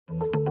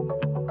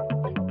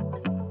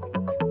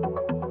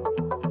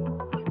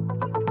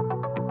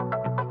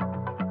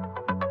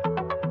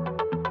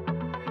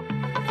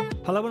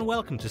Hello and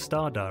welcome to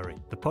Star Diary,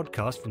 the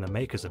podcast from the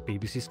makers of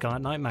BBC Sky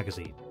at Night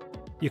magazine.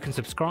 You can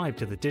subscribe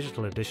to the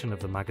digital edition of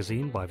the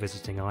magazine by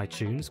visiting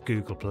iTunes,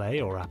 Google Play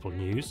or Apple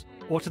News,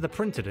 or to the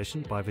print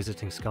edition by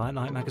visiting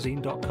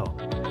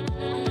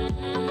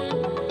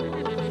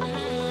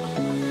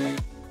skyatnightmagazine.com.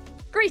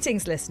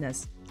 Greetings,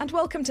 listeners, and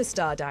welcome to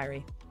Star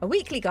Diary, a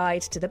weekly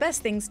guide to the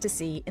best things to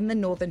see in the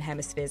Northern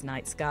Hemisphere's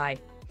night sky.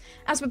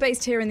 As we're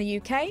based here in the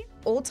UK,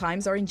 all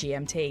times are in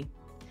GMT.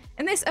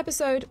 In this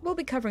episode, we'll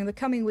be covering the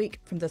coming week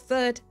from the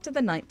 3rd to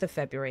the 9th of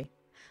February.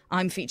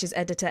 I'm features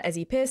editor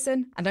Ezzy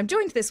Pearson, and I'm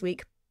joined this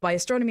week by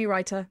astronomy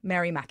writer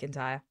Mary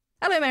McIntyre.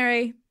 Hello,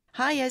 Mary.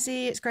 Hi,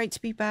 Ezzy. It's great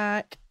to be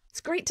back. It's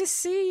great to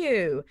see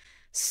you.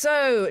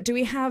 So, do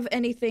we have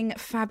anything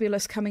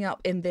fabulous coming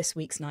up in this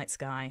week's night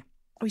sky?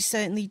 We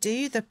certainly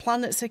do. The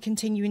planets are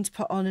continuing to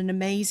put on an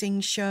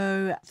amazing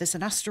show. There's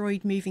an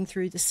asteroid moving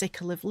through the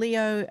sickle of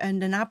Leo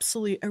and an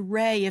absolute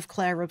array of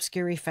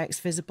clair-obscure effects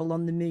visible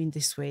on the moon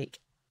this week.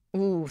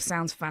 Ooh,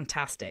 sounds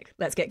fantastic.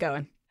 Let's get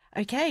going.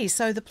 Okay,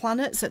 so the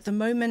planets at the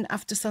moment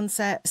after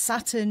sunset,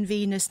 Saturn,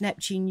 Venus,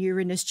 Neptune,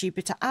 Uranus,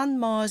 Jupiter and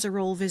Mars are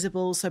all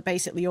visible. So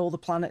basically all the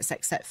planets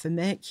except for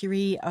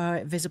Mercury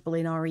are visible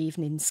in our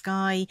evening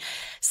sky.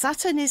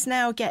 Saturn is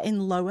now getting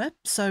lower,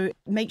 so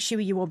make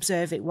sure you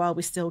observe it while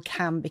we still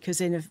can,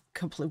 because in a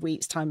couple of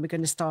weeks' time we're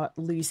going to start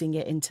losing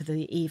it into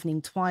the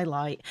evening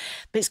twilight.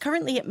 But it's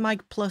currently at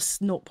mag plus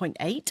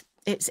 0.8.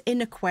 It's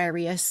in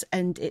Aquarius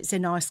and it's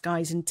in our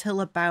skies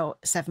until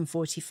about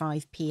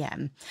 7:45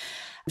 p.m.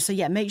 So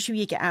yeah, make sure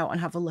you get out and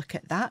have a look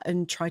at that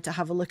and try to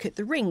have a look at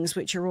the rings,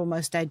 which are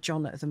almost edge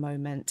on at the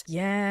moment.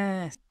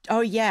 Yeah. Oh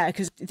yeah,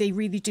 because they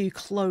really do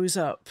close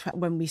up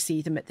when we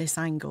see them at this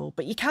angle,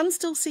 but you can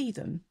still see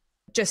them.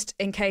 Just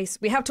in case,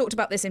 we have talked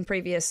about this in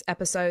previous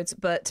episodes,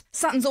 but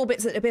Saturn's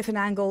orbit's at a bit of an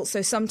angle,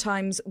 so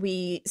sometimes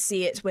we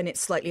see it when it's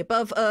slightly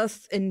above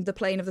Earth in the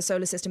plane of the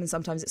solar system, and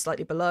sometimes it's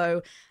slightly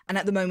below. And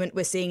at the moment,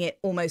 we're seeing it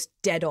almost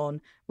dead on,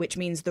 which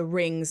means the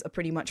rings are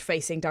pretty much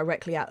facing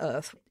directly at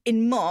Earth.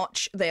 In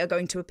March, they are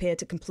going to appear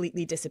to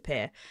completely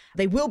disappear.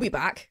 They will be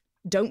back,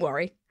 don't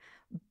worry,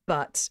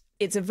 but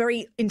it's a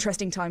very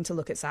interesting time to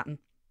look at Saturn.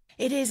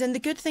 It is, and the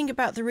good thing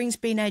about the rings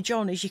being edge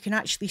on is you can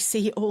actually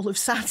see all of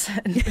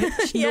Saturn,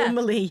 which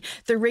normally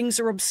the rings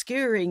are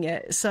obscuring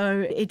it.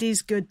 So it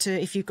is good to,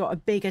 if you've got a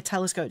bigger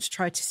telescope, to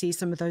try to see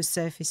some of those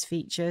surface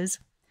features.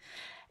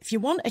 If you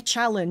want a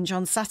challenge,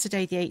 on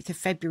Saturday the 8th of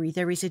February,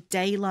 there is a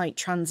daylight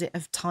transit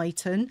of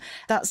Titan.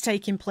 That's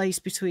taking place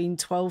between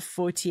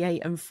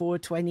 12:48 and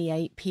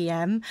 4:28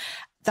 p.m.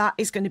 That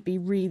is going to be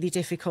really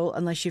difficult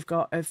unless you've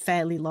got a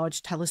fairly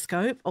large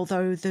telescope,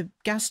 although the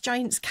gas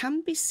giants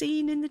can be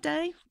seen in the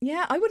day.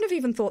 Yeah, I wouldn't have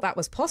even thought that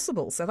was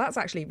possible. So that's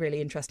actually really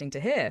interesting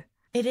to hear.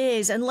 It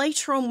is. And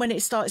later on, when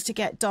it starts to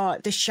get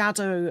dark, the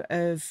shadow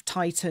of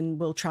Titan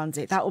will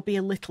transit. That will be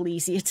a little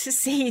easier to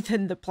see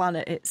than the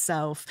planet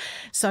itself.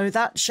 So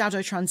that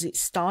shadow transit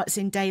starts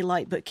in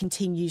daylight but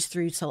continues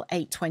through till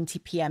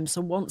 8:20 p.m.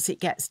 So once it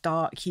gets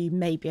dark, you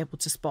may be able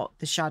to spot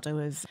the shadow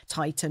of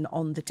Titan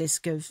on the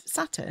disk of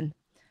Saturn.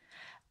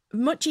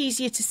 Much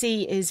easier to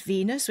see is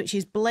Venus, which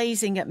is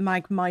blazing at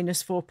mag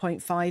minus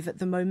 4.5 at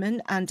the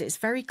moment, and it's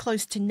very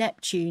close to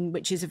Neptune,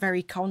 which is a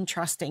very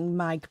contrasting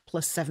mag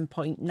plus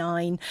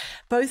 7.9.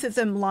 Both of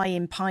them lie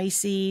in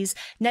Pisces.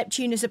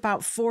 Neptune is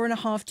about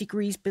 4.5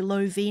 degrees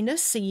below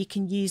Venus, so you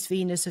can use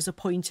Venus as a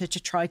pointer to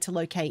try to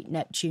locate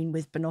Neptune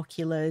with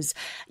binoculars.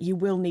 You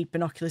will need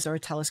binoculars or a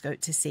telescope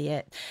to see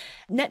it.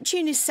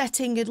 Neptune is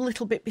setting a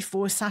little bit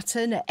before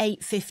Saturn at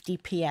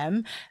 8:50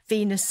 p.m.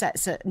 Venus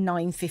sets at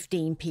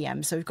 9:15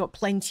 p.m. So we've got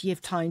plenty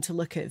of time to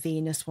look at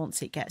Venus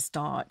once it gets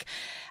dark.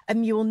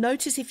 You will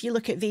notice if you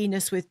look at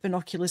Venus with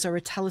binoculars or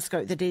a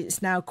telescope that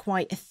it's now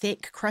quite a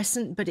thick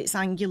crescent, but its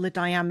angular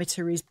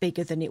diameter is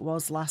bigger than it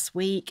was last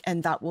week,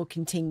 and that will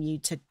continue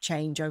to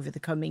change over the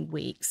coming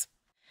weeks.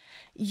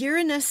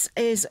 Uranus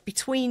is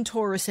between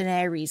Taurus and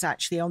Aries,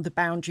 actually on the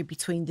boundary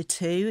between the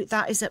two.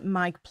 That is at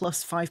mag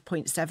plus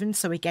 5.7.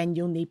 So again,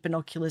 you'll need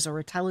binoculars or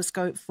a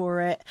telescope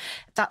for it.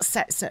 That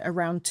sets at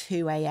around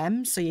 2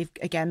 a.m. So you've,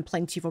 again,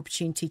 plenty of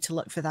opportunity to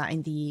look for that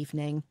in the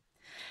evening.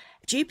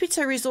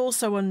 Jupiter is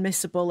also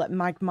unmissable at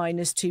mag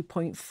minus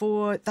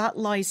 2.4. That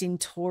lies in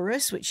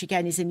Taurus, which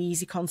again is an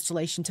easy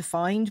constellation to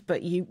find,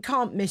 but you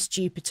can't miss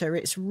Jupiter.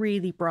 It's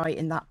really bright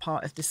in that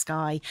part of the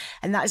sky,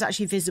 and that is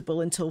actually visible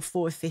until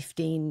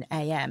 4:15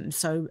 a.m.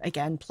 So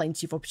again,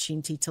 plenty of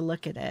opportunity to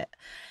look at it.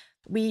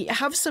 We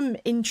have some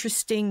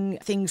interesting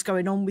things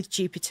going on with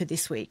Jupiter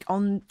this week.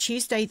 On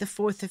Tuesday, the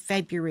 4th of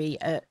February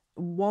at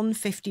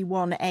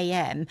 1:51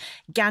 a.m,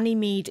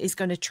 Ganymede is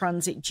going to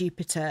transit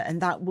Jupiter, and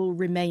that will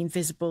remain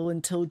visible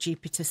until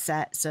Jupiter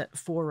sets at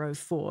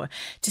 4:04.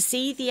 To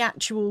see the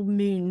actual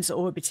moons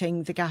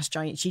orbiting the gas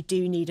giants, you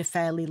do need a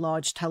fairly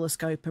large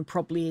telescope and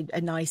probably a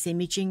nice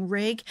imaging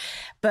rig.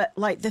 But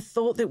like the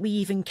thought that we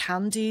even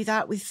can do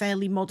that with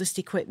fairly modest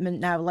equipment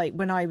now, like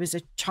when I was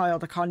a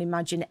child, I can't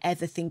imagine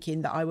ever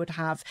thinking that I would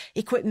have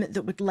equipment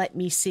that would let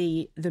me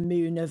see the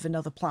moon of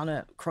another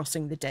planet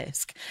crossing the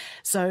disk.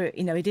 So,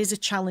 you know, it is a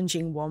challenging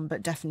one,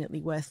 but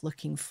definitely worth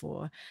looking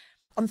for.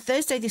 On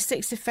Thursday, the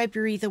 6th of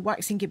February, the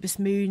waxing gibbous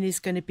moon is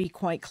going to be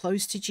quite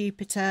close to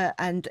Jupiter.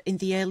 And in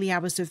the early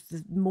hours of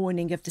the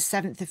morning of the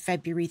 7th of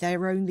February,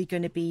 they're only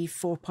going to be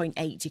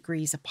 4.8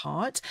 degrees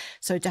apart.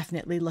 So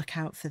definitely look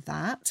out for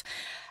that.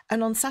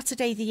 And on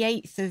Saturday, the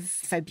 8th of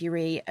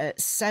February at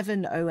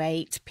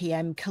 7:08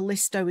 p.m,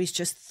 Callisto is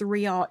just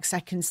 3 arc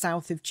seconds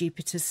south of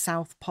Jupiter's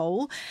south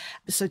pole.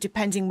 So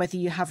depending whether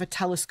you have a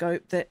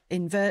telescope that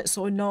inverts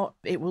or not,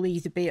 it will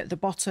either be at the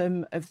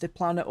bottom of the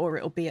planet or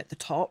it'll be at the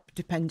top,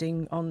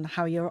 depending on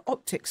how your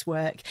optics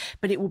work.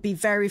 But it will be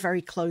very,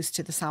 very close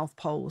to the south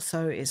pole.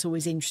 So it's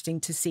always interesting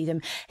to see them.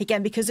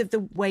 Again, because of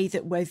the way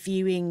that we're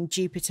viewing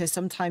Jupiter,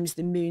 sometimes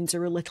the moons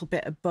are a little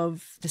bit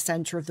above the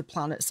center of the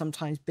planet,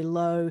 sometimes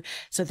below.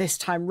 So this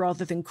time,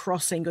 rather than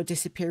crossing or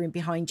disappearing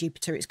behind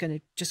Jupiter, it's going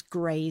to just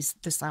graze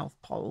the south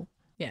pole.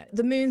 Yeah,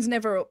 the moon's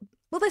never,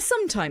 well, they're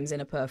sometimes in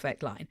a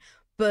perfect line,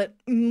 but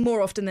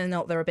more often than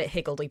not, they're a bit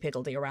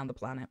higgledy-piggledy around the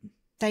planet.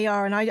 They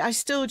are, and I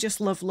still just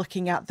love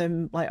looking at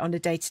them like on a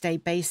day-to-day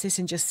basis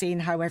and just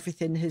seeing how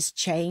everything has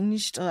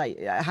changed,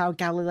 like how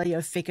Galileo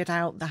figured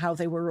out how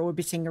they were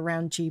orbiting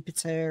around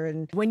Jupiter.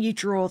 And when you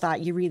draw that,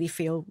 you really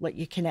feel like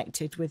you're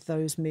connected with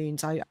those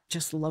moons. I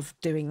just love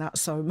doing that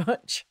so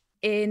much.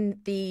 In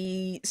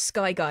the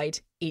Sky Guide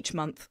each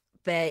month,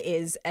 there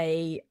is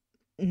a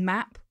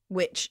map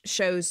which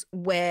shows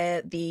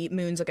where the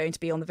moons are going to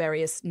be on the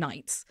various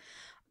nights.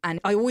 And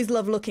I always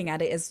love looking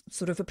at it as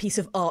sort of a piece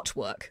of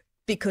artwork,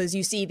 because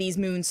you see these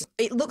moons,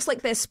 it looks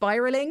like they're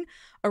spiraling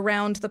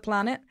around the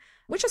planet,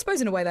 which I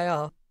suppose in a way they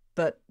are,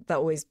 but that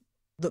always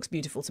looks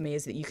beautiful to me,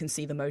 is that you can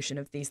see the motion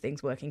of these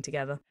things working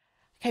together.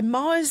 Okay,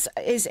 Mars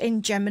is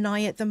in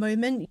Gemini at the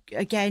moment.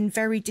 Again,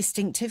 very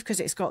distinctive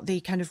because it's got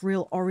the kind of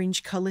real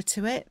orange colour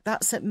to it.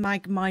 That's at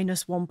mag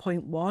minus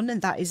 1.1,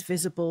 and that is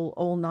visible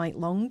all night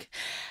long.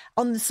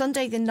 On the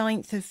Sunday, the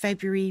 9th of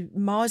February,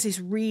 Mars is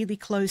really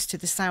close to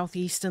the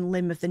southeastern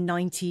limb of the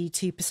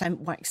 92%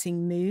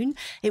 waxing moon.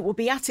 It will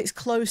be at its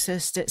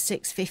closest at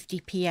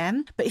 6:50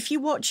 p.m. But if you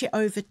watch it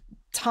over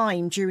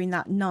time during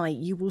that night,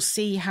 you will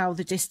see how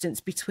the distance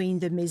between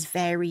them is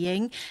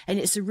varying, and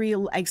it's a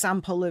real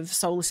example of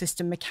solar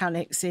system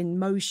mechanics in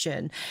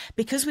motion.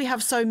 Because we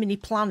have so many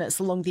planets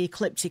along the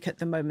ecliptic at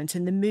the moment,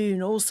 and the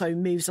moon also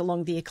moves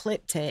along the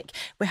ecliptic,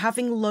 we're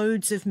having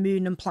loads of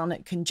moon and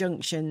planet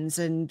conjunctions,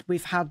 and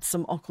we've had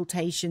some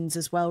occultations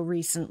as well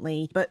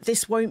recently. But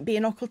this won't be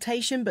an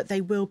occultation, but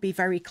they will be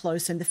very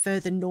close, and the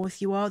further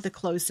north you are, the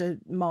closer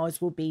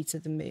Mars will be to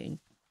the moon.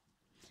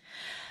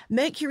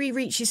 Mercury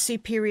reaches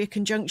superior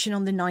conjunction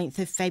on the 9th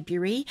of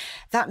February.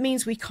 That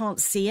means we can't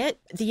see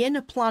it. The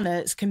inner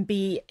planets can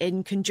be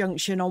in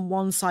conjunction on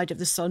one side of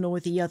the sun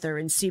or the other,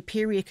 and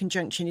superior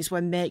conjunction is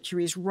when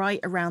Mercury is right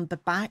around the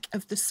back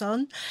of the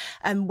sun.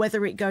 And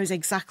whether it goes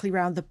exactly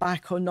around the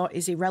back or not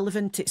is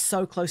irrelevant. It's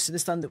so close to the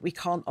sun that we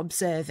can't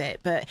observe it.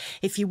 But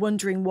if you're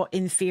wondering what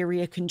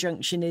inferior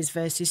conjunction is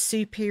versus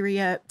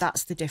superior,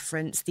 that's the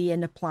difference. The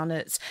inner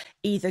planets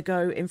either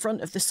go in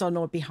front of the sun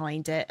or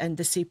behind it, and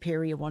the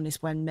superior one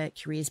is when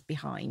Mercury is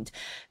behind.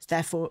 It's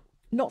therefore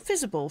not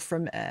visible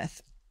from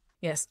Earth.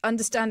 Yes,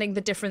 understanding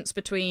the difference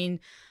between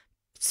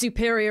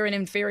superior and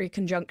inferior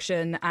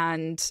conjunction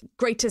and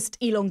greatest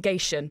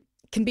elongation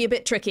can be a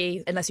bit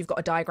tricky unless you've got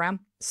a diagram.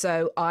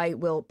 So I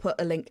will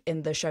put a link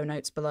in the show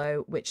notes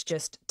below, which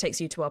just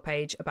takes you to our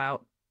page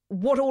about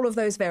what all of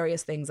those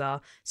various things are,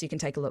 so you can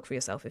take a look for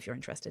yourself if you're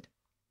interested.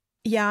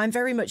 Yeah, I'm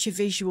very much a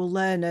visual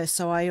learner,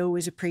 so I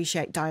always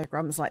appreciate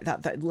diagrams like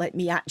that let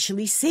me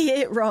actually see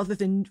it rather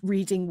than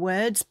reading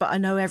words. But I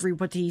know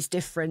everybody's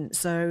different.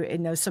 So,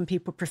 some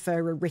people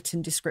prefer a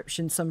written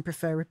description, some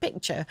prefer a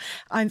picture.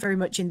 I'm very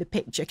much in the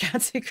picture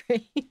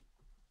category.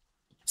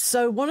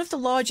 So one of the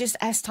largest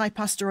S-type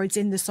asteroids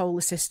in the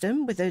solar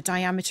system, with a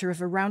diameter of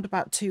around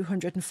about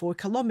 204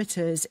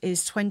 kilometres,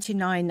 is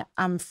 29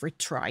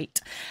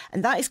 Amphitrite.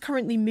 And that is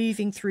currently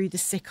moving through the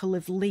sickle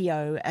of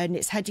Leo, and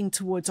it's heading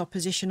towards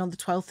opposition on the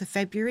 12th of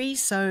February.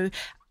 So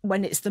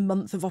when it's the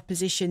month of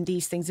opposition,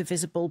 these things are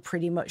visible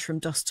pretty much from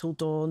dusk till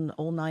dawn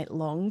all night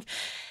long.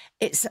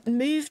 It's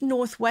moved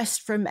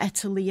northwest from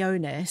Eta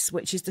Leonis,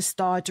 which is the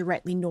star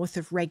directly north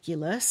of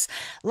Regulus.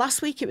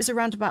 Last week, it was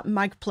around about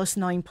mag plus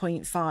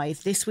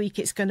 9.5. This week,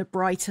 it's going to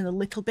brighten a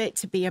little bit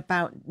to be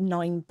about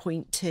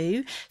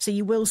 9.2. So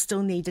you will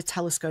still need a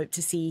telescope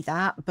to see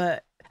that.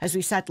 But as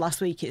we said last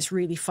week, it's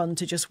really fun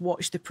to just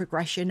watch the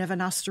progression of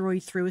an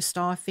asteroid through a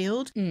star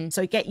field.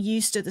 So get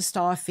used to the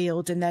star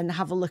field and then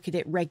have a look at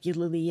it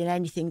regularly, and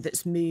anything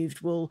that's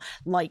moved will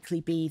likely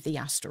be the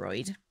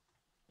asteroid.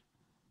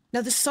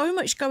 Now, there's so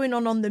much going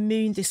on the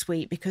moon this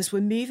week because we're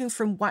moving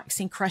from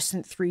waxing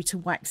crescent through to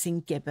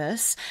waxing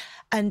gibbous.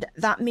 And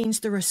that means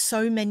there are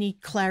so many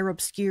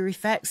clair-obscure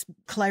effects,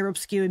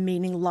 clair-obscure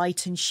meaning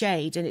light and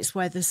shade. And it's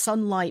where the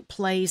sunlight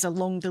plays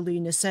along the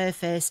lunar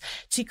surface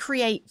to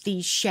create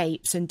these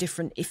shapes and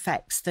different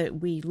effects that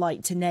we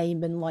like to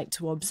name and like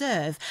to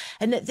observe.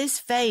 And at this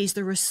phase,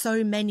 there are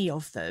so many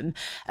of them.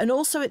 And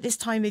also at this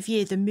time of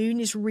year, the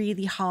moon is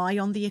really high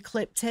on the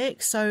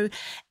ecliptic. So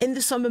in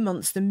the summer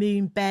months, the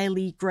moon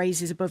barely grows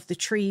grazes above the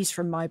trees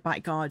from my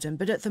back garden,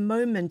 but at the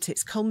moment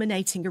it's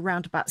culminating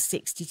around about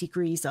 60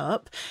 degrees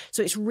up.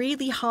 So it's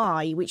really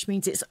high, which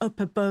means it's up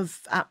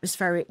above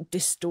atmospheric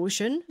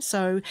distortion.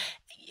 So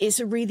it's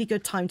a really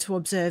good time to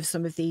observe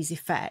some of these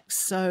effects.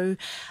 So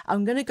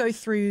I'm going to go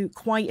through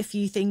quite a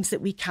few things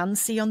that we can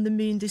see on the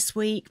moon this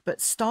week,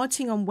 but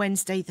starting on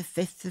Wednesday, the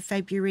 5th of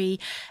February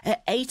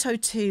at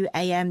 8:02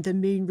 a.m., the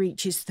moon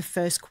reaches the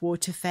first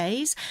quarter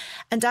phase.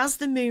 And as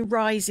the moon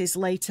rises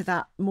later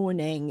that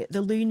morning,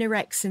 the lunar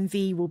X and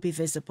V will be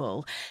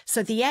visible.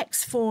 So the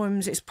X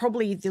forms, it's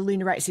probably the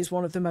lunar X is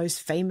one of the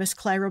most famous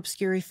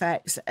clair-obscur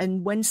effects.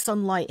 And when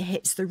sunlight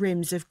hits the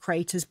rims of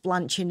craters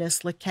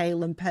Blanchinus,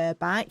 Lacaille and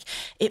Purback,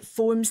 it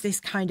forms this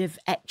kind of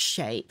X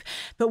shape.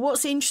 But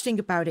what's interesting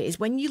about it is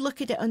when you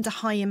look at it under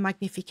higher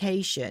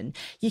magnification,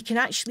 you can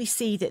actually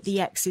see that the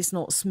X is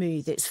not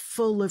smooth. It's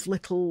full of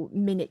little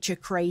miniature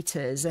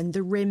craters, and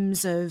the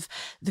rims of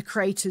the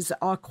craters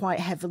are quite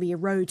heavily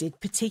eroded,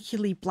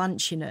 particularly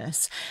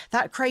Blanchinus.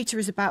 That crater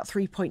is about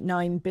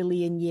 3.9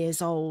 billion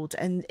years old,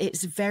 and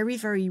it's very,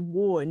 very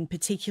worn,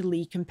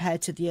 particularly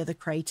compared to the other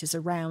craters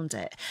around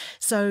it.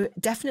 So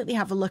definitely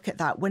have a look at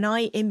that. When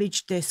I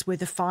imaged this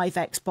with a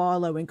 5x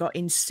Barlow and got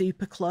in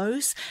super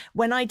close,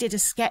 when I did a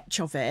sketch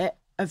of it,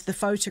 of the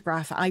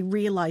photograph, I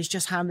realized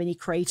just how many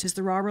craters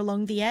there are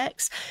along the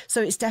X.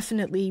 So it's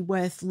definitely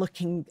worth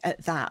looking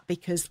at that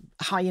because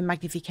higher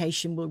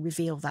magnification will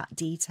reveal that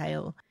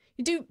detail.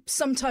 You do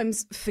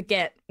sometimes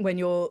forget when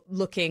you're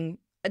looking,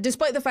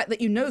 despite the fact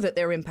that you know that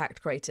they're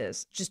impact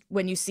craters, just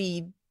when you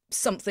see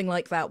something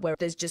like that where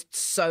there's just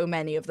so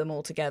many of them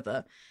all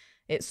together,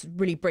 it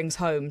really brings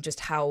home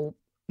just how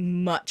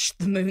much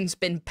the moon's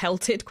been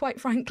pelted, quite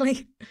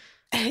frankly.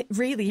 It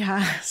really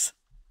has.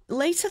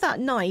 Later that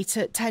night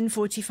at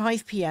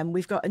 10:45 p.m,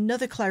 we've got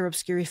another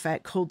clair-obscur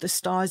effect called the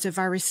stars of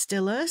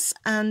Aristillus,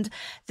 and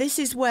this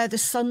is where the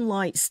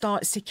sunlight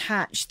starts to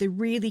catch the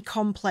really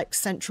complex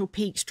central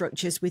peak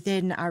structures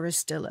within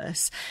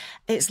Aristillus.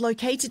 It's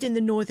located in the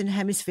northern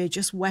hemisphere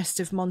just west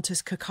of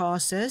Montes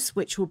Caucasus,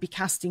 which will be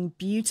casting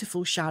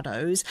beautiful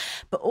shadows,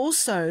 but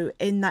also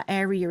in that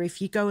area,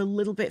 if you go a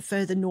little bit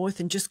further north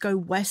and just go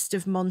west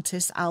of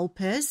Montes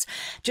Alpes,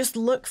 just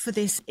look for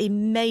this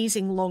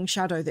amazing long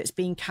shadow that's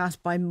being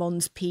cast by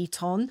Mons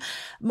Piton.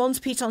 Mons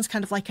Piton's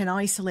kind of like an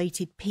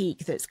isolated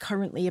peak that's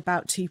currently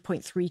about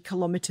 2.3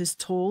 kilometers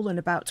tall and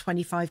about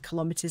 25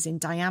 kilometers in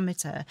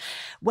diameter.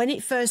 When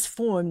it first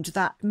formed,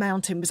 that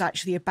mountain was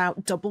actually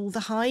about double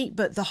the height,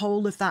 but the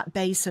whole of that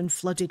basin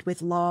flooded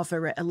with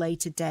lava at a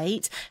later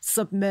date,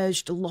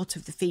 submerged a lot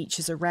of the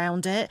features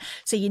around it.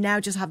 So you now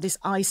just have this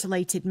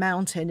isolated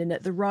mountain, and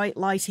at the right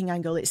lighting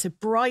angle, it's a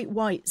bright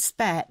white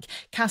speck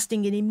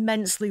casting an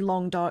immensely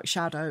long dark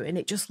shadow, and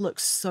it just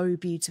looks so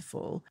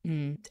beautiful.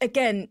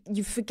 Again,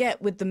 you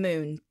forget with the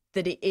moon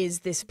that it is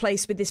this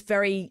place with this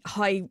very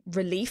high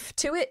relief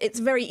to it. It's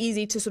very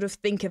easy to sort of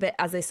think of it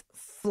as this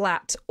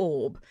flat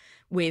orb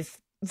with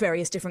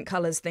various different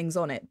colours, things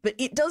on it. But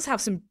it does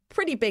have some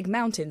pretty big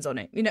mountains on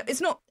it. You know,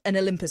 it's not an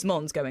Olympus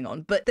Mons going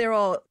on, but there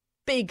are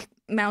big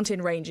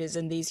mountain ranges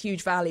and these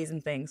huge valleys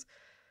and things.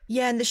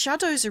 Yeah, and the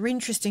shadows are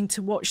interesting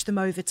to watch them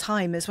over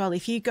time as well.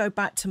 If you go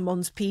back to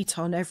Mons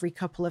Piton every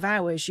couple of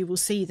hours, you will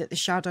see that the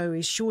shadow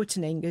is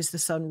shortening as the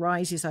sun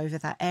rises over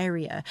that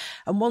area.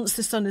 And once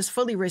the sun has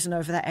fully risen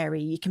over that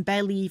area, you can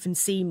barely even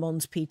see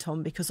Mons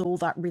Piton because all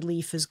that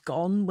relief has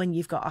gone when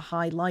you've got a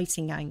high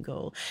lighting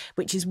angle,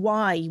 which is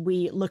why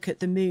we look at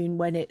the moon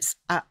when it's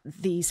at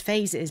these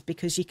phases,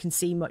 because you can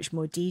see much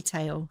more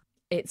detail.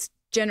 It's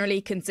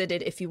generally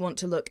considered, if you want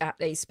to look at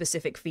a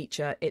specific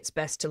feature, it's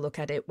best to look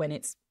at it when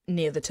it's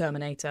near the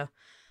Terminator,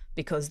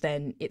 because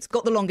then it's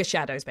got the longest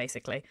shadows,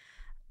 basically.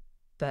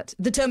 But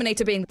the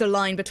Terminator being the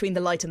line between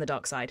the light and the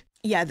dark side.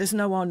 Yeah, there's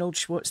no Arnold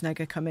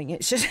Schwarzenegger coming.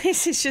 It's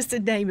just the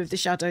name of the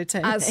shadow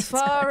Terminator. As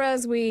far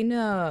as we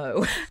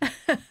know.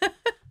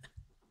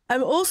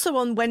 Also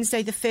on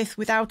Wednesday the 5th,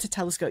 without a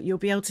telescope, you'll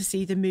be able to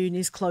see the moon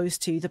is close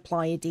to the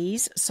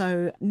Pleiades.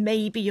 So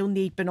maybe you'll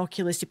need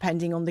binoculars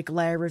depending on the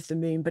glare of the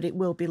moon, but it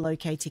will be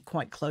located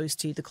quite close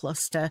to the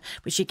cluster,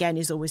 which again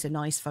is always a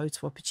nice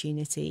photo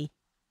opportunity.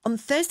 On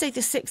Thursday,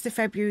 the 6th of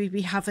February,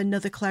 we have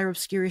another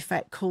clair-obscur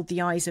effect called the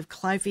Eyes of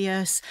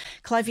Clavius.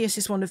 Clavius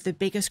is one of the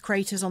biggest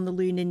craters on the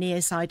lunar near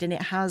side, and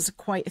it has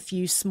quite a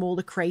few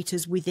smaller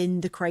craters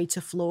within the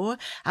crater floor.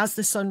 As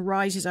the sun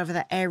rises over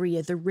that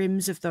area, the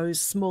rims of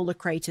those smaller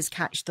craters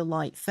catch the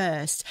light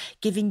first,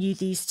 giving you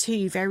these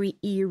two very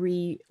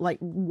eerie, like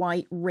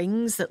white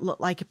rings that look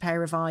like a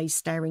pair of eyes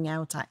staring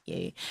out at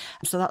you.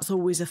 So that's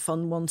always a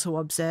fun one to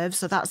observe.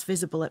 So that's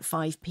visible at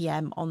 5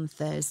 p.m. on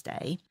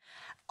Thursday.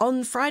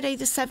 On Friday,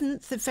 the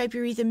 7th of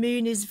February, the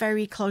moon is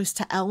very close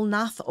to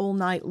Elnath all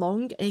night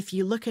long. If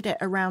you look at it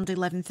around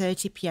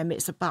 11:30 p.m,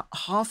 it's about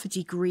half a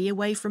degree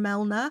away from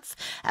Elnath.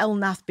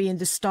 Elnath being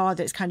the star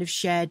that's kind of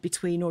shared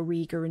between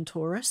Auriga and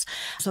Taurus.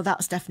 So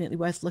that's definitely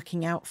worth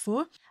looking out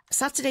for.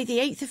 Saturday, the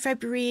 8th of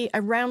February,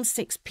 around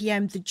 6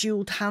 p.m, the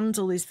jewelled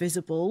handle is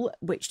visible,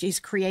 which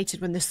is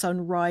created when the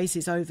sun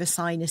rises over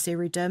Sinus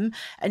Iridum.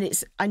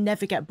 And I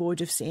never get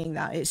bored of seeing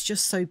that. It's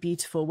just so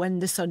beautiful. When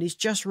the sun is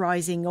just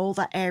rising, all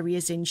that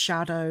area's in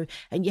shadow,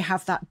 and you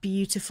have that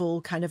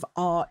beautiful kind of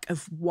arc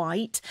of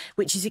white,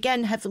 which is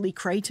again heavily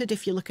cratered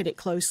if you look at it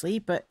closely,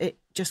 but it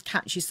just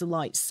catches the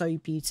light so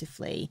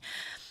beautifully.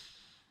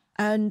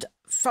 And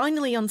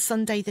finally, on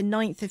Sunday, the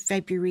 9th of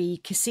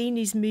February,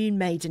 Cassini's moon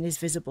maiden is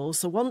visible.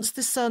 So once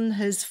the sun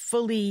has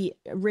fully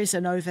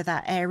risen over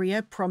that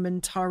area,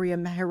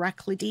 Promontorium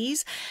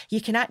Heraclides,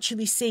 you can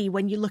actually see,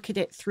 when you look at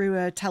it through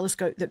a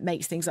telescope that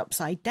makes things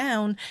upside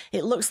down,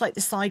 it looks like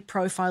the side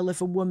profile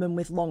of a woman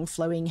with long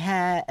flowing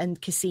hair,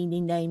 and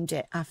Cassini named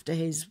it after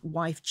his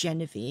wife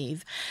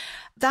Genevieve.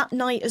 That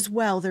night as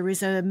well, there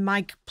is a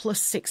Mag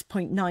plus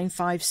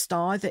 6.95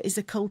 star that is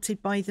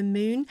occulted by the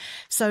moon.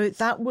 So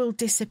that will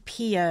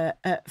disappear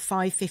at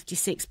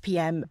 5:56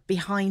 p.m.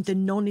 behind the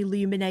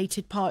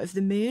non-illuminated part of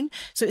the moon.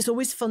 So it's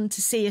always fun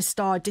to see a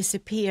star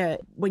disappear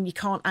when you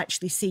can't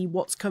actually see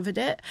what's covered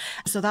it.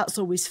 So that's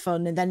always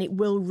fun. And then it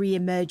will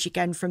re-emerge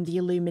again from the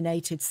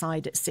illuminated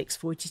side at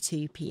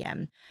 6:42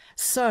 p.m.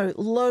 So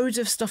loads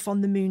of stuff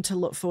on the moon to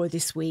look for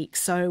this week.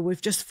 So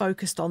we've just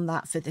focused on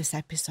that for this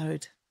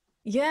episode.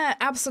 Yeah,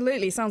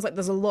 absolutely. Sounds like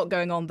there's a lot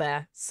going on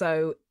there.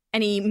 So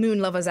any moon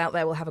lovers out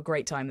there will have a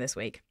great time this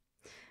week.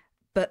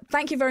 But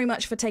thank you very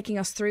much for taking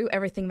us through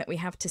everything that we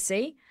have to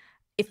see.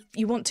 If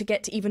you want to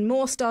get even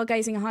more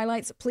stargazing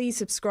highlights, please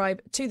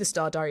subscribe to the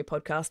Star Diary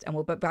podcast, and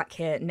we'll be back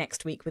here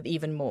next week with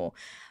even more.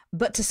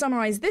 But to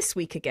summarise this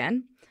week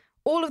again,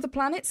 all of the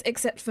planets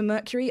except for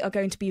Mercury are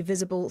going to be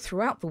visible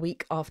throughout the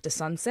week after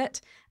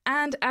sunset,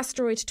 and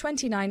asteroid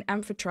 29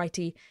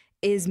 Amphitrite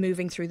is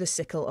moving through the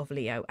sickle of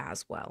Leo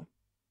as well.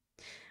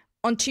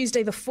 On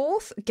Tuesday the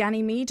 4th,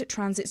 Ganymede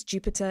transits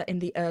Jupiter in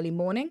the early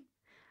morning.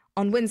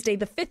 On Wednesday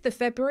the 5th of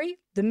February,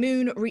 the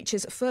moon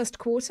reaches first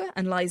quarter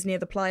and lies near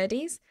the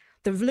Pleiades.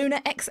 The lunar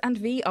X and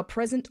V are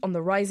present on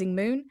the rising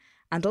moon,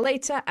 and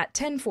later at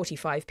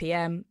 10:45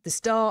 p.m, the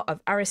star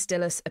of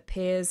Aristillus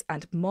appears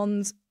and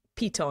Mons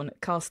Piton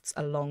casts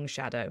a long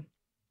shadow.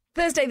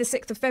 Thursday the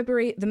 6th of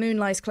February, the moon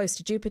lies close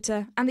to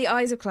Jupiter, and the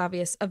eyes of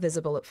Clavius are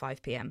visible at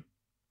 5 p.m.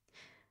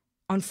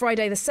 On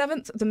Friday the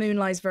 7th, the moon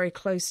lies very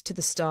close to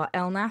the star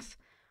Elnath.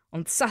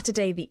 On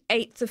Saturday the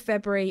 8th of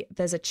February,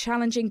 there's a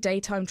challenging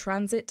daytime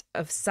transit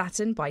of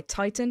Saturn by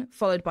Titan,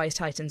 followed by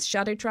Titan's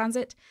shadow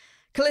transit.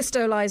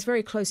 Callisto lies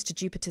very close to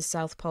Jupiter's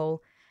south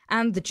pole,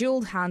 and the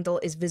jewelled handle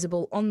is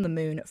visible on the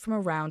moon from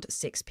around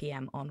 6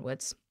 p.m.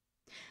 onwards.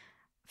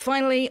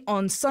 Finally,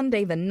 on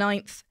Sunday the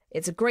 9th,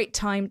 it's a great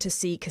time to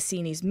see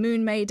Cassini's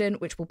moon maiden,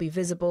 which will be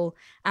visible,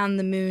 and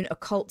the moon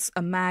occults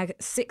a Mag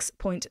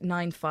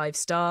 6.95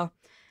 star.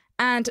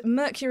 And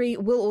Mercury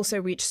will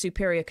also reach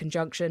superior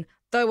conjunction,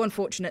 though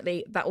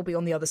unfortunately that will be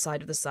on the other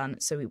side of the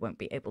sun, so we won't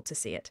be able to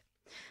see it.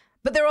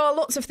 But there are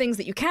lots of things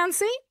that you can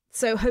see,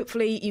 so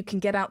hopefully you can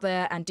get out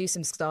there and do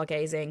some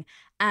stargazing,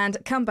 and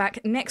come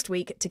back next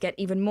week to get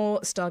even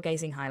more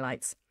stargazing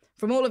highlights.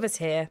 From all of us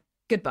here,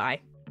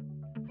 goodbye.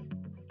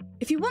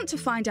 If you want to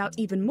find out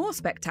even more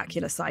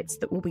spectacular sights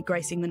that will be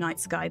gracing the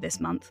night sky this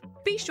month,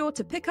 be sure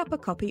to pick up a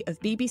copy of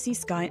BBC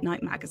Sky at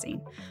Night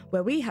magazine,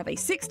 where we have a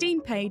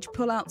 16-page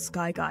pull-out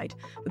sky guide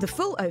with a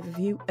full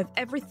overview of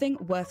everything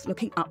worth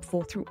looking up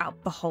for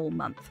throughout the whole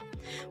month.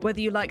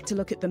 Whether you like to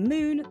look at the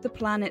moon, the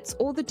planets,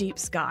 or the deep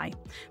sky,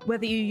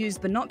 whether you use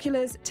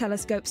binoculars,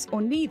 telescopes,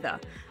 or neither,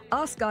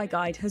 our sky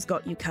guide has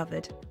got you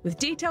covered, with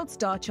detailed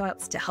star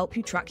charts to help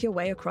you track your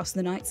way across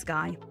the night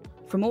sky.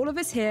 From all of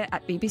us here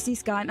at BBC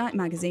Sky at Night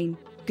magazine,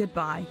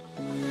 goodbye.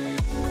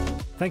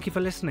 Thank you for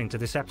listening to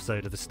this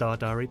episode of the Star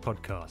Diary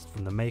podcast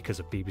from the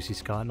makers of BBC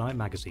Sky at Night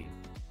magazine.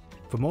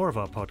 For more of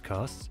our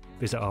podcasts,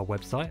 visit our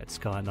website at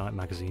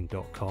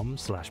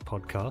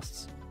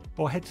skyatnightmagazine.com/podcasts,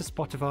 or head to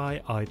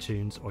Spotify,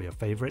 iTunes, or your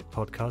favourite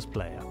podcast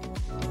player.